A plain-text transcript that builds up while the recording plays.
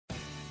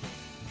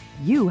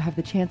you have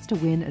the chance to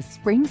win a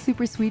spring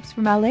super sweeps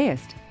from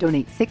LAist.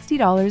 Donate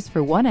 $60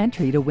 for one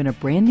entry to win a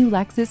brand new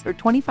Lexus or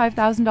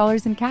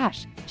 $25,000 in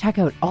cash. Check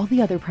out all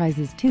the other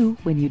prizes too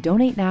when you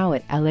donate now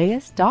at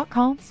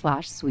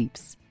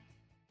laist.com/sweeps.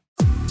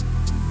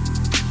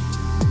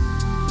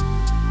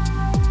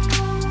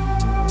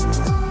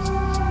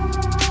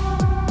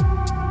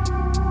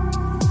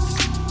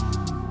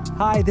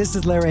 Hi, this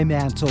is Larry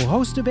Mansell,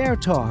 host of Air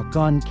Talk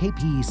on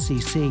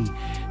KPCC.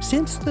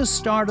 Since the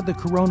start of the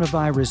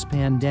coronavirus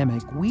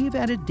pandemic, we've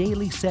had a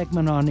daily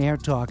segment on Air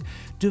Talk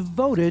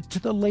devoted to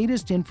the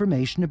latest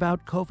information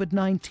about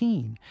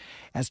COVID-19.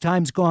 As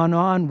time's gone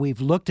on,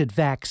 we've looked at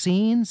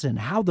vaccines and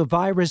how the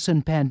virus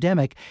and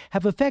pandemic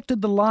have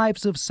affected the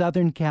lives of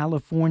Southern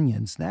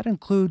Californians. That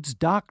includes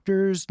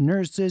doctors,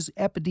 nurses,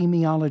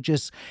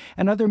 epidemiologists,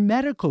 and other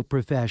medical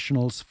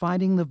professionals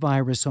fighting the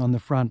virus on the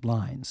front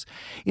lines.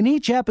 In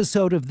each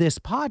episode of this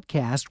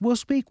podcast, we'll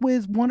speak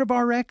with one of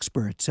our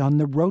experts on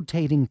the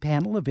rotating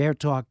panel of Air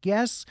Talk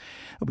guests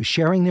who will be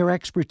sharing their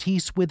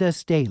expertise with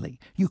us daily.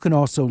 You can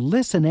also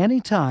listen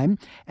anytime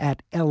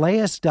at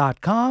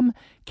laist.com,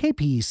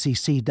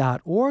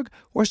 kpecc.org,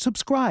 or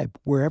subscribe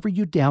wherever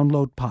you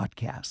download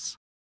podcasts.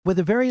 With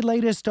the very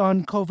latest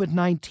on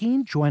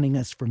COVID-19, joining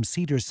us from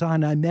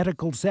Cedars-Sinai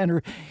Medical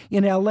Center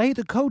in L.A.,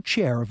 the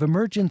co-chair of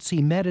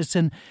emergency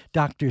medicine,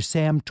 Dr.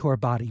 Sam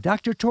Torbati.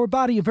 Dr.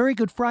 Torbati, a very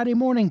good Friday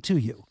morning to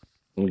you.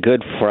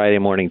 Good Friday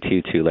morning to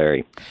you too,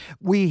 Larry.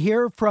 We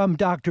hear from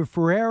Dr.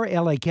 Ferrer,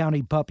 LA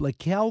County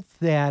Public Health,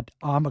 that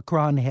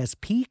Omicron has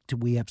peaked.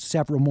 We have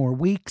several more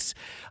weeks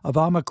of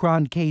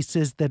Omicron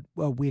cases that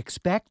we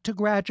expect to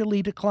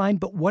gradually decline.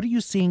 But what are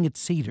you seeing at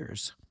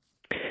Cedars?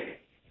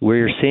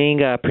 We're seeing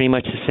pretty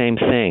much the same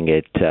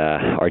thing.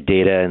 Our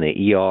data in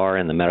the ER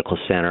and the medical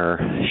center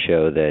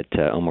show that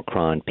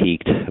Omicron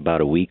peaked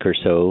about a week or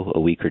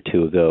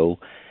two ago,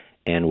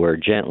 and we're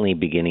gently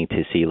beginning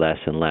to see less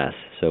and less.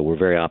 So we're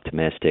very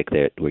optimistic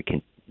that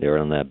they're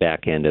on the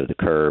back end of the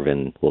curve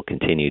and will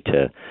continue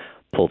to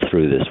pull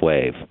through this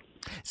wave.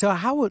 So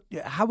how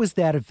is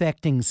that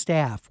affecting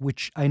staff,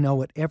 which I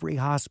know at every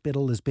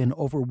hospital has been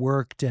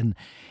overworked and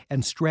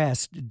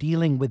stressed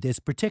dealing with this,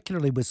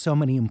 particularly with so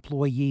many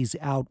employees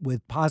out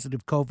with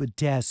positive COVID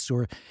tests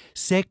or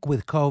sick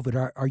with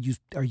COVID? Are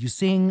you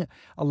seeing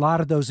a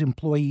lot of those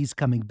employees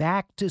coming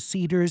back to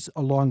Cedars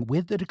along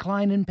with the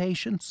decline in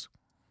patients?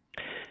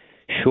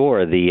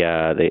 Sure,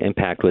 the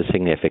impact was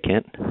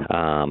significant.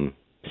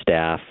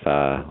 Staff,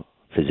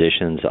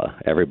 physicians,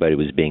 everybody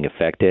was being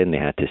affected, and they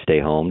had to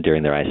stay home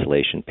during their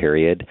isolation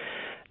period.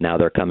 Now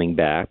they're coming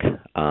back.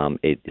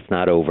 It's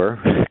not over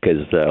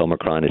because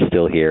Omicron is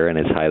still here and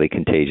it's highly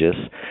contagious,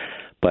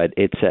 but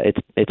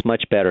it's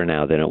much better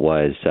now than it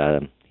was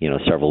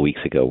several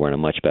weeks ago. We're in a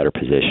much better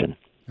position.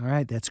 All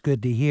right, that's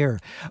good to hear.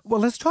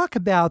 Well, let's talk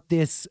about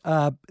this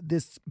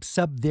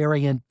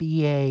subvariant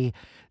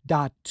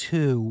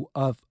BA.2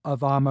 of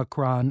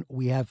Omicron.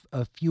 We have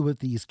a few of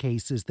these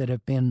cases that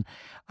have been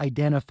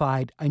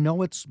identified. I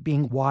know it's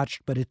being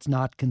watched, but it's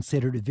not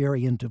considered a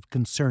variant of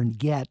concern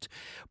yet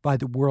by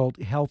the World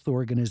Health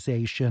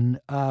Organization.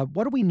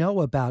 What do we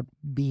know about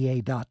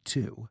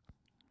BA.2?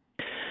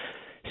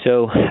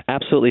 So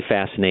absolutely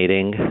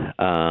fascinating,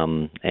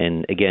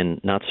 and again,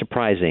 not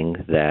surprising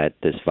that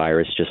this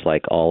virus, just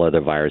like all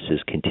other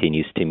viruses,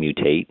 continues to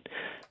mutate,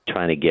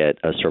 trying to get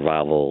a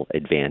survival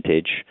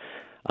advantage.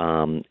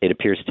 It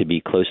appears to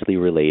be closely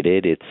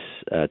related. It's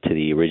to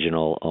the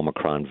original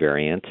Omicron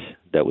variant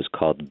that was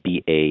called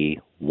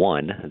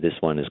BA.1. This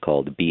one is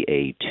called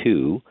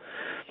BA.2.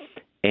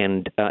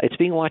 And it's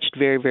being watched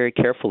very, very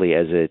carefully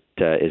as it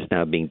is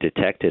now being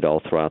detected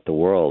all throughout the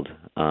world.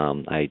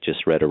 I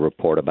just read a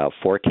report about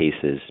 4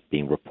 cases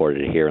being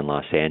reported here in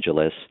Los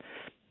Angeles.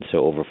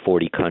 So over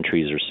 40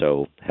 countries or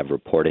so have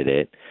reported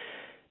it.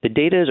 The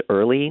data is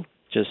early.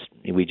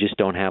 We just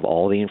don't have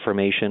all the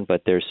information,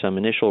 but there's some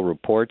initial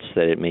reports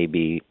that it may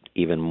be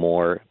even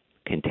more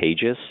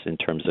contagious in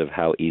terms of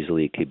how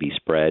easily it could be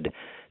spread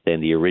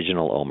than the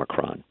original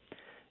Omicron.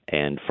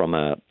 And from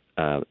a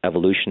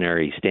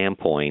evolutionary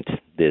standpoint,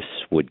 this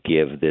would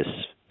give this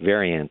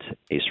variant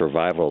a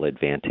survival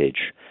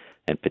advantage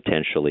and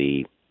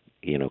potentially,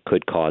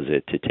 could cause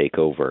it to take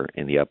over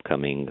in the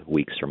upcoming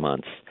weeks or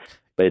months.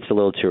 But it's a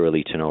little too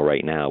early to know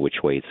right now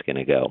which way it's going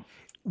to go.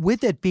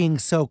 With it being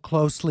so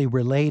closely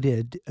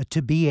related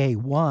to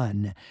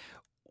BA.1,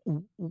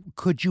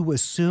 could you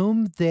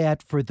assume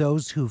that for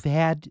those who've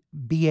had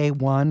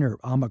BA.1 or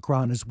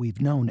Omicron as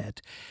we've known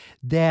it,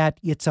 that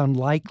it's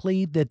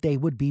unlikely that they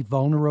would be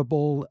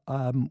vulnerable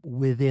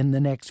within the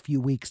next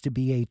few weeks to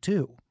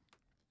BA.2?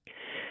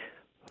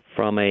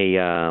 From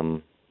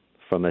a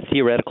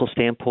theoretical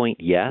standpoint,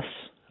 yes.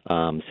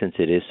 Since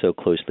it is so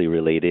closely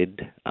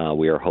related,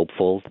 we are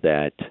hopeful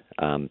that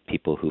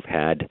people who've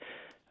had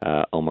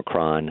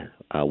Omicron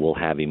will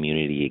have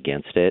immunity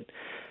against it.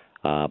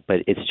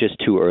 But it's just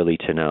too early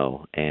to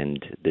know,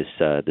 and this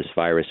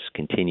virus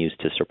continues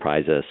to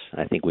surprise us.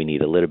 I think we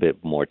need a little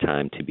bit more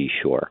time to be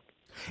sure.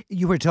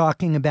 You were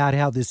talking about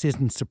how this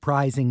isn't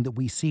surprising that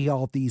we see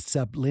all these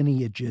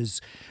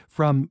sublineages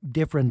from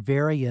different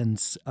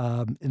variants.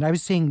 And I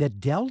was seeing that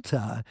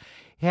Delta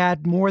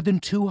had more than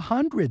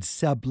 200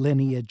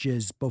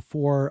 sublineages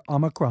before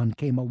Omicron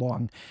came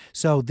along.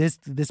 So this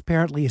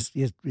apparently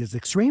is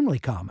extremely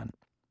common.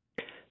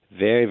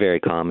 Very, very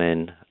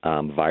common.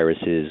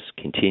 Viruses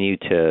continue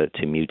to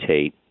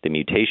mutate. The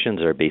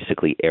mutations are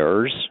basically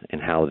errors in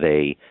how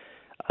they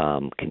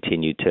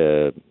continue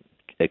to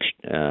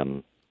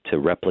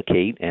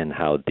replicate and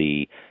how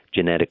the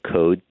genetic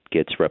code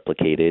gets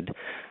replicated.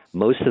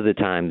 Most of the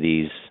time,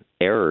 these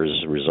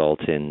errors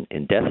result in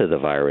death of the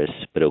virus,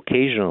 but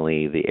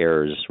occasionally the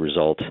errors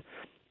result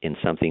in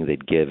something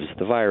that gives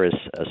the virus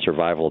a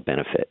survival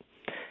benefit.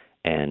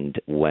 And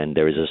when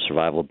there is a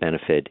survival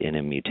benefit in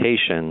a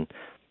mutation,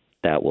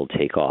 that will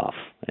take off.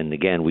 And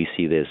again, we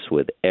see this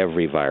with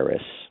every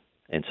virus.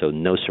 And so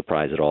no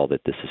surprise at all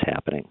that this is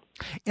happening.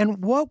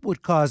 And what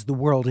would cause the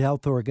World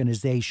Health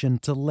Organization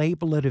to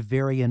label it a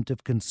variant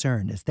of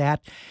concern? Is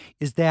that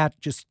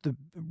just the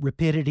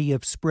rapidity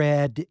of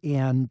spread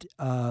and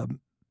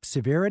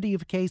severity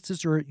of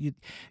cases, or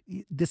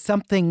does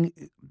something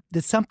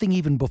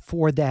even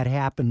before that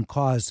happened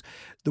cause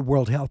the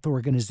World Health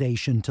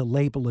Organization to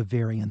label a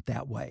variant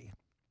that way?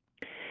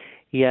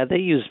 Yeah, they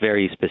use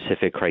very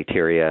specific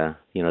criteria.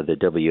 You know, the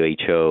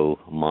WHO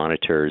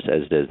monitors,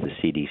 as does the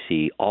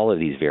CDC, all of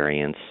these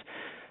variants.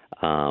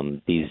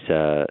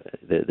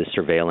 The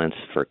surveillance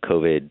for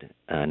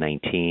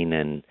COVID-19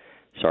 and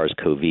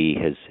SARS-CoV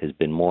has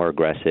been more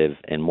aggressive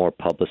and more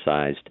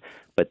publicized.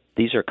 But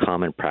these are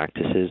common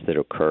practices that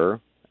occur,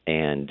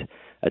 and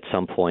at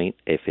some point,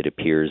 if it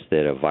appears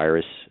that a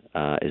virus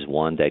is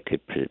one that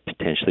could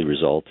potentially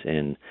result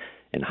in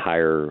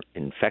higher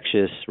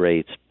infectious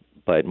rates,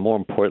 but more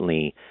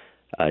importantly,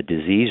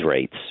 disease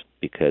rates,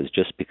 because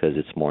just because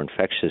it's more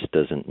infectious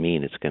doesn't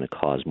mean it's going to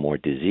cause more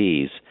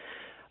disease,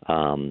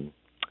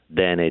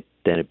 then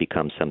it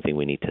becomes something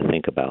we need to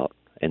think about.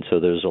 And so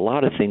there's a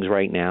lot of things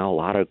right now, a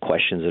lot of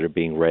questions that are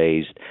being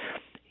raised.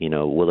 You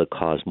know, will it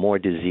cause more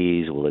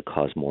disease? Will it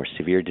cause more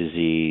severe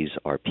disease?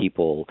 Are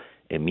people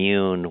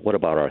immune? What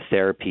about our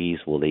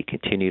therapies? Will they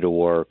continue to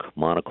work?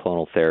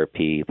 Monoclonal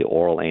therapy, the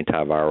oral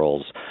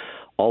antivirals.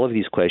 All of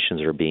these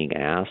questions are being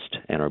asked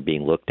and are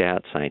being looked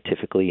at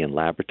scientifically in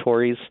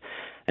laboratories.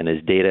 And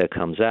as data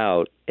comes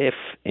out, if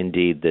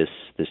indeed this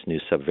new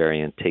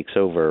subvariant takes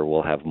over,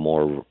 we'll have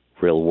more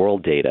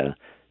real-world data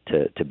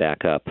to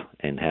back up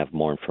and have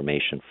more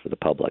information for the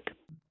public.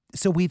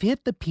 So we've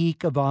hit the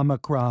peak of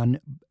Omicron,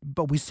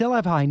 but we still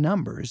have high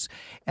numbers,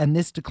 and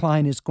this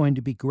decline is going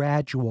to be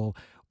gradual.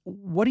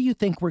 What do you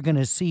think we're going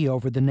to see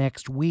over the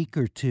next week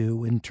or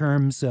two in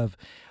terms of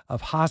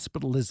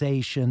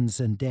hospitalizations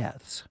and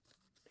deaths?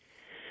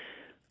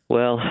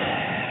 Well,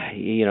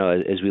 you know,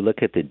 as we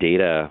look at the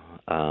data,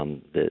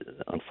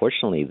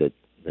 unfortunately,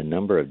 the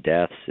number of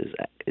deaths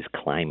is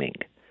climbing,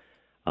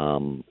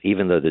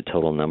 even though the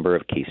total number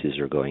of cases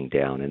are going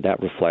down. And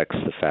that reflects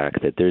the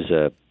fact that there's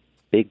a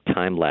big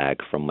time lag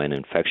from when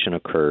infection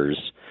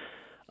occurs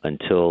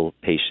until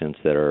patients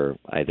that are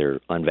either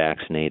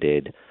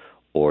unvaccinated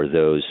or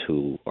those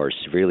who are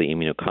severely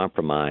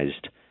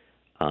immunocompromised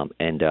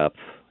end up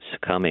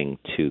succumbing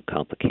to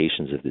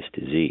complications of this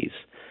disease.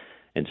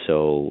 And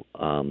so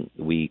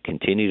we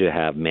continue to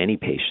have many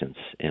patients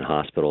in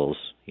hospitals,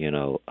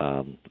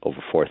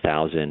 over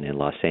 4,000 in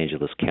Los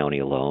Angeles County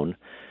alone.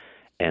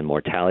 And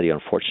mortality,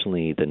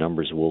 unfortunately, the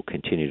numbers will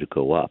continue to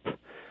go up.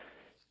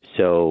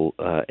 So,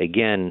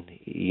 again,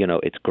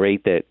 it's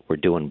great that we're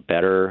doing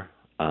better.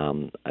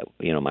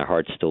 My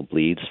heart still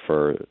bleeds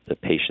for the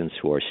patients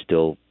who are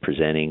still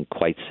presenting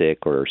quite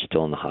sick or are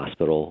still in the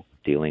hospital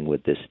dealing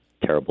with this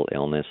terrible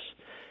illness.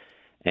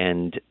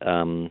 And,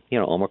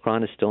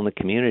 Omicron is still in the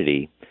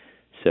community.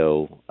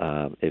 So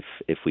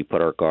if we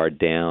put our guard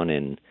down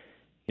and,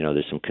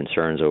 there's some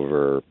concerns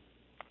over,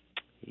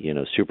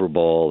 Super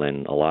Bowl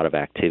and a lot of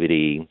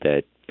activity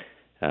that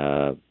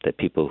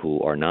people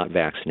who are not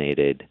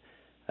vaccinated,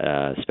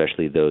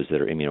 especially those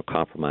that are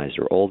immunocompromised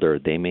or older,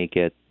 they may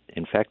get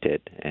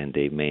infected and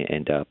they may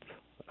end up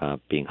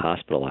being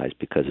hospitalized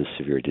because of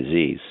severe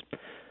disease.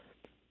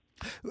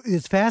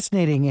 It's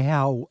fascinating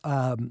how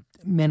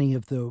many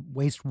of the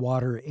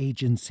wastewater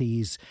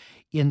agencies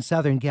in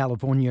Southern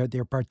California,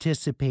 they're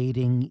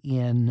participating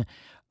in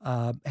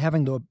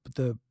having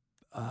the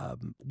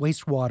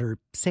wastewater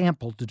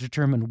sample to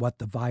determine what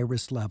the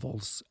virus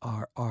levels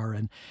are.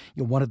 And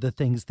one of the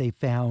things they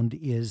found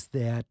is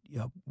that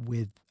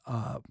with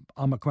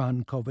Omicron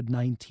and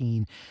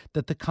COVID-19,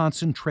 that the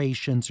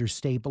concentrations are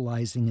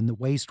stabilizing in the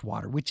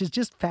wastewater, which is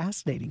just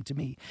fascinating to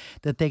me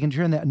that they can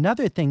turn that.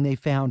 Another thing they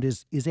found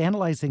is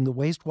analyzing the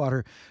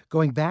wastewater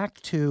going back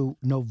to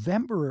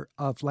November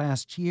of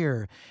last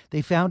year.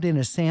 They found in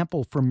a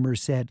sample from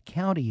Merced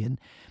County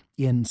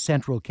in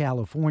Central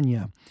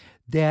California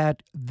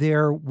that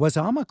there was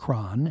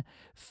Omicron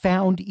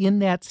found in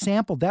that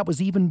sample. That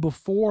was even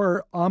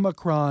before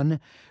Omicron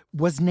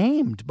was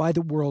named by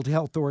the World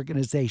Health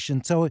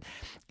Organization. So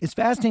it's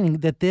fascinating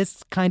that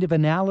this kind of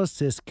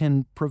analysis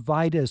can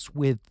provide us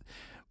with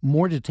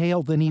more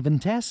detail than even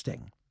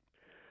testing.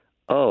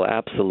 Oh,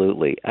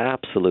 absolutely.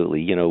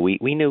 Absolutely.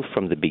 We knew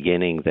from the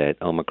beginning that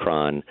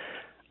Omicron,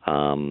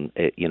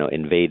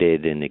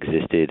 invaded and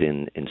existed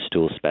in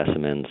stool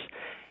specimens.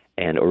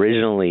 And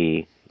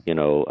originally,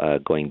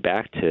 going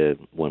back to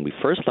when we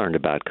first learned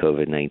about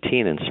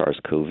COVID-19 and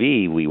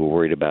SARS-CoV, we were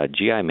worried about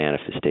GI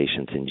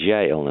manifestations and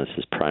GI illness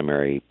as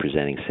primary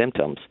presenting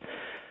symptoms.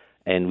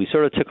 And we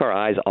sort of took our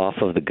eyes off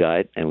of the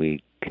gut and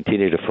we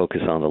continued to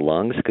focus on the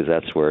lungs because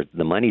that's where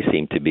the money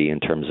seemed to be in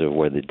terms of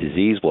where the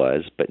disease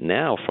was. But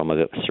now, from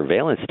a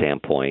surveillance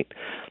standpoint,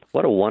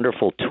 what a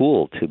wonderful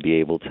tool to be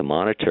able to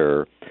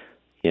monitor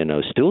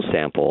stool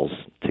samples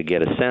to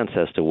get a sense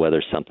as to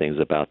whether something's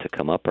about to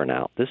come up or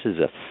not. This is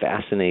a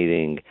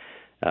fascinating,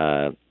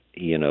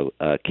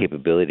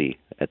 capability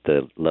at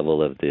the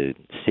level of the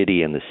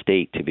city and the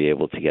state to be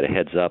able to get a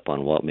heads up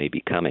on what may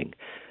be coming,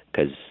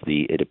 because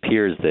it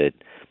appears that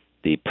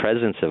the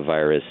presence of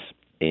virus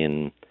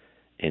in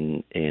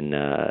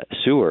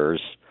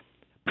sewers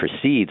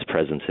precedes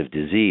presence of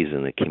disease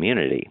in the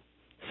community.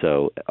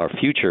 So our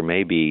future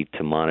may be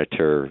to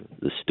monitor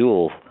the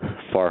stool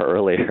far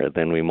earlier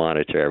than we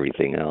monitor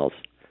everything else.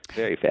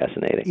 Very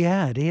fascinating.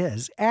 Yeah, it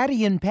is.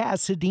 Addie in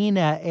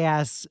Pasadena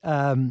asks,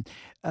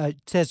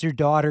 says her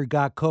daughter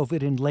got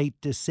COVID in late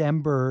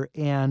December,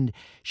 and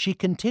she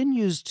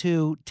continues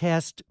to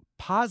test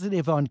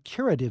positive on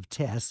curative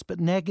tests, but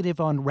negative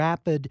on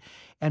rapid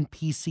and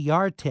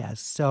PCR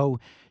tests. So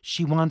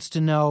she wants to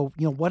know,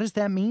 what does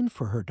that mean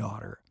for her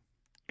daughter?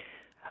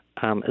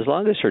 As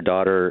long as her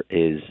daughter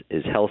is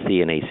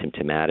healthy and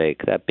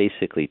asymptomatic, that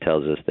basically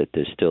tells us that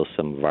there's still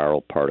some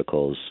viral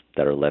particles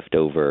that are left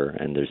over,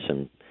 and there's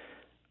some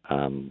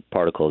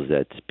particles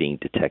that's being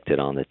detected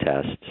on the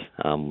tests.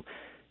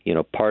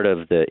 Part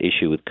of the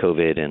issue with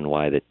COVID and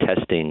why the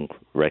testing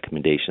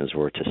recommendations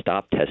were to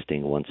stop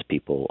testing once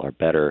people are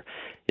better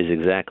is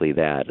exactly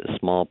that. A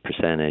small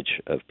percentage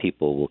of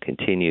people will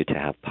continue to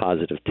have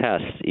positive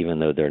tests, even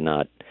though they're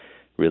not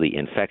really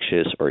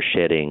infectious or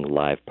shedding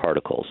live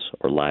particles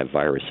or live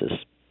viruses.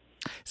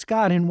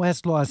 Scott in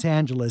West Los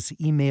Angeles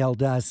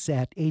emailed us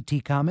at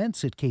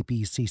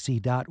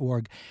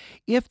atcomments@kpcc.org.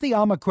 If the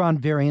Omicron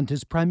variant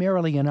is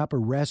primarily an upper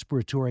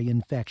respiratory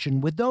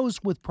infection, would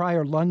those with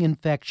prior lung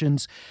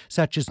infections,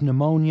 such as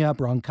pneumonia,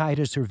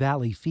 bronchitis, or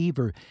valley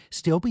fever,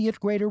 still be at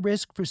greater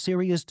risk for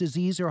serious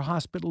disease or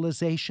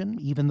hospitalization,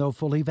 even though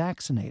fully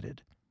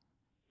vaccinated?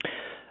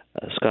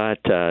 Scott,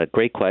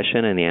 great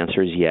question, and the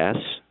answer is yes.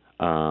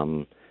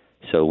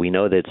 So we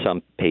know that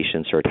some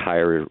patients are at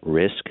higher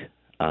risk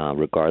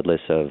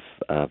regardless of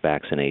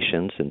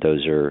vaccinations, and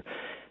those are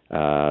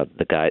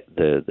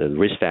the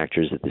risk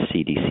factors that the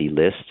CDC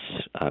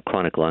lists.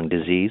 Chronic lung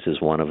disease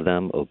is one of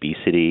them,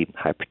 obesity,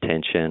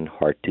 hypertension,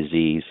 heart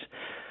disease.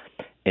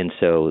 And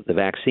so the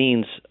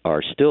vaccines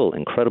are still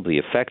incredibly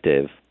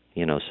effective,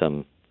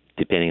 some,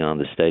 depending on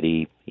the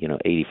study,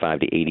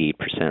 85 to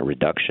 88%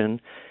 reduction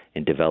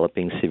in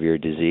developing severe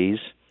disease,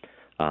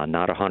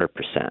 not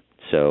 100%.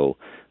 So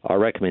our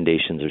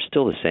recommendations are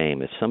still the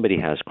same. If somebody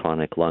has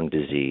chronic lung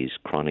disease,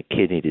 chronic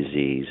kidney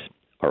disease,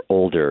 are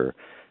older,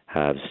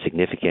 have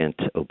significant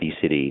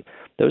obesity,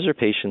 those are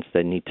patients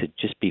that need to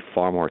just be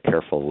far more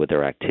careful with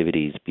their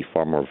activities, be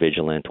far more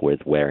vigilant with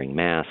wearing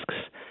masks,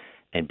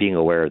 and being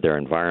aware of their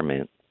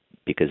environment,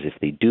 because if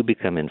they do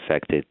become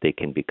infected, they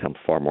can become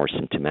far more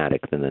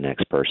symptomatic than the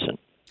next person.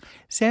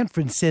 San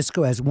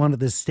Francisco has one of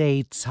the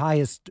state's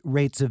highest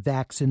rates of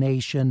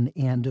vaccination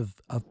and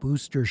of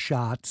booster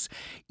shots.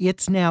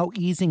 It's now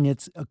easing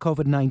its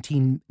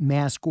COVID-19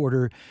 mask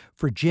order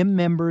for gym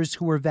members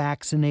who are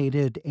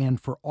vaccinated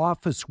and for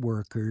office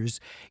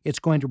workers. It's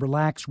going to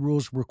relax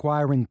rules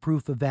requiring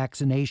proof of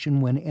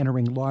vaccination when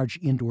entering large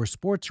indoor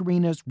sports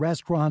arenas,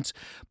 restaurants,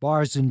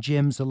 bars, and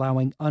gyms,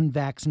 allowing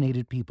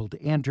unvaccinated people to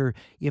enter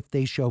if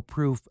they show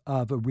proof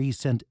of a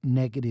recent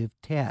negative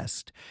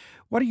test.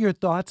 What are your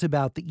thoughts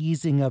about the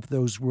easing of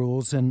those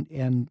rules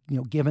and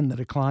given the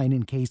decline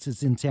in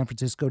cases in San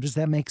Francisco, does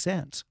that make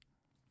sense?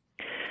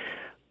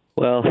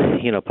 Well,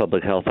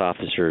 public health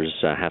officers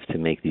have to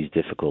make these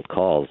difficult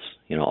calls,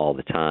 all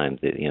the time,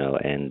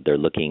 and they're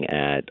looking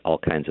at all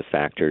kinds of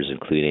factors,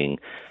 including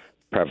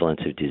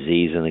prevalence of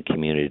disease in the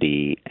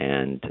community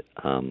and,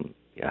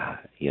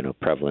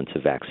 prevalence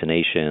of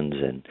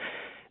vaccinations.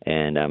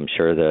 And I'm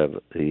sure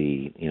the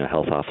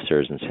health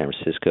officers in San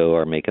Francisco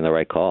are making the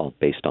right call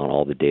based on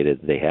all the data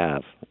that they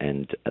have.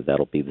 And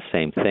that'll be the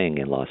same thing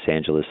in Los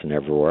Angeles and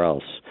everywhere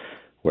else,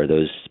 where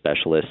those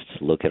specialists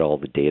look at all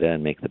the data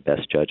and make the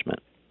best judgment.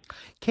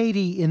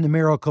 Katie in the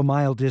Miracle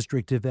Mile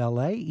district of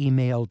L.A.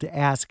 emailed to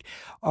ask,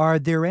 are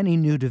there any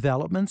new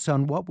developments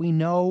on what we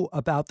know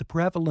about the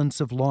prevalence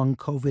of long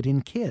COVID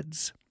in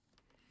kids?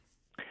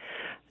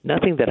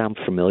 Nothing that I'm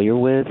familiar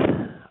with.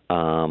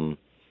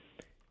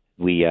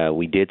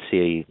 We did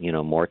see,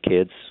 more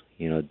kids,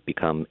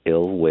 become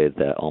ill with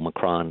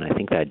Omicron. I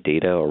think that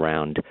data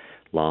around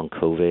long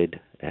COVID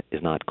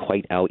is not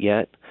quite out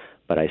yet,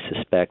 but I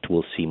suspect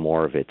we'll see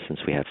more of it since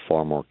we have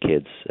far more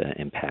kids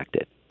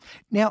impacted.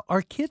 Now,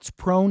 are kids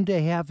prone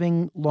to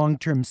having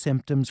long-term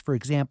symptoms? For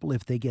example,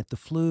 if they get the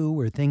flu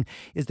or thing,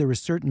 is there a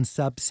certain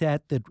subset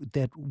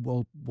that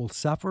will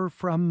suffer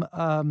from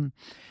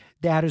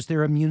that as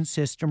their immune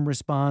system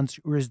responds,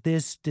 or is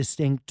this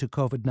distinct to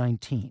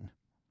COVID-19?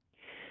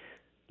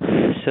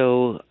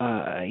 So,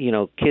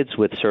 kids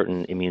with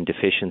certain immune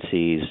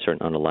deficiencies,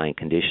 certain underlying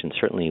conditions,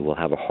 certainly will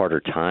have a harder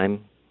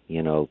time,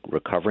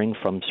 recovering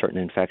from certain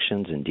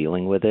infections and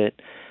dealing with it.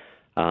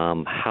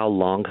 How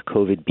long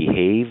COVID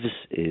behaves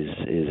is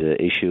an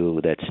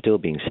issue that's still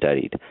being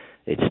studied.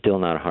 It's still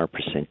not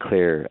 100%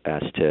 clear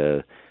as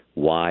to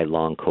why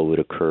long COVID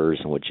occurs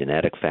and what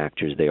genetic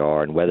factors they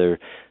are, and whether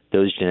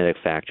those genetic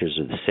factors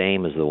are the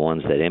same as the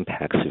ones that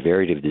impact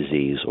severity of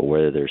disease or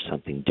whether there's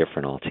something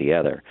different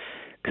altogether.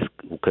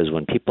 Because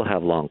when people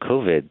have long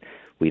COVID,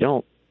 we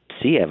don't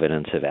see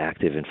evidence of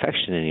active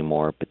infection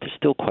anymore, but they're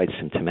still quite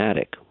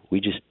symptomatic. We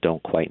just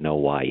don't quite know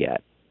why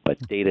yet. But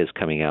data is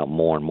coming out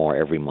more and more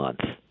every month.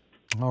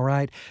 All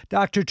right.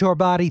 Dr.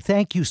 Torbati,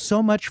 thank you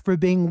so much for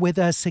being with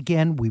us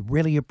again. We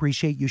really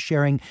appreciate you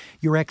sharing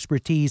your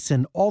expertise,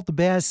 and all the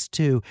best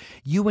to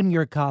you and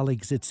your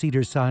colleagues at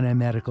Cedars-Sinai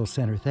Medical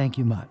Center. Thank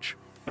you much.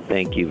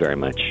 Thank you very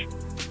much.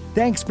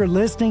 Thanks for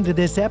listening to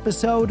this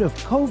episode of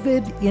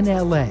COVID in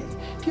LA.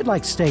 If you'd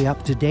like to stay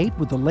up to date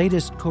with the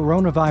latest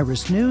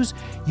coronavirus news,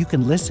 you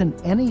can listen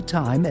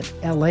anytime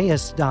at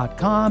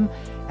laist.com,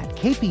 at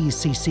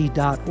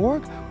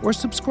kpecc.org, or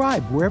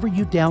subscribe wherever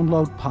you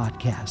download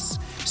podcasts.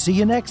 See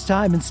you next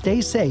time and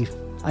stay safe.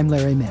 I'm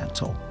Larry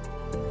Mantle.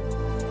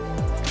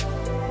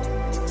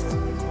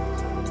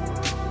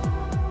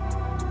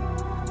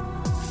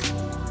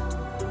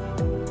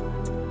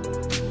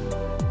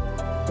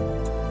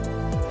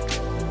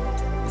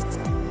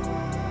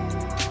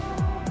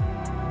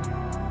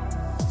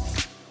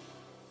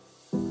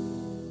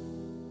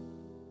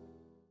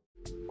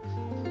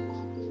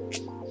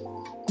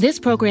 This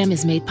program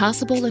is made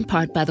possible in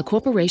part by the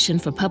Corporation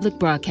for Public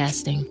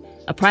Broadcasting,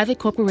 a private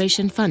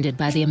corporation funded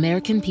by the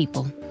American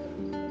people.